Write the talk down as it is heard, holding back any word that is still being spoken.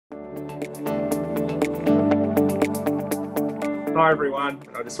Hi everyone.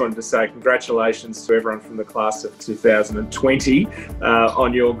 I just wanted to say congratulations to everyone from the class of 2020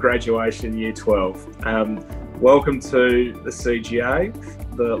 on your graduation year 12. Welcome to the CGA.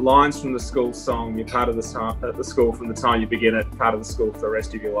 The lines from the school song, you're part of the school from the time you begin it, part of the school for the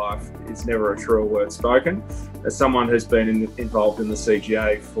rest of your life, is never a truer word spoken. As someone who's been involved in the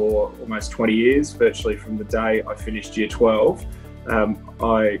CGA for almost 20 years, virtually from the day I finished year 12,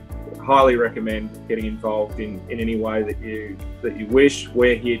 I highly recommend getting involved in any way that you wish.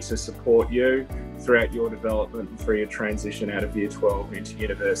 We're here to support you throughout your development and through your transition out of year 12 into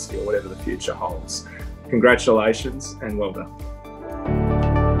university or whatever the future holds. Congratulations and well done.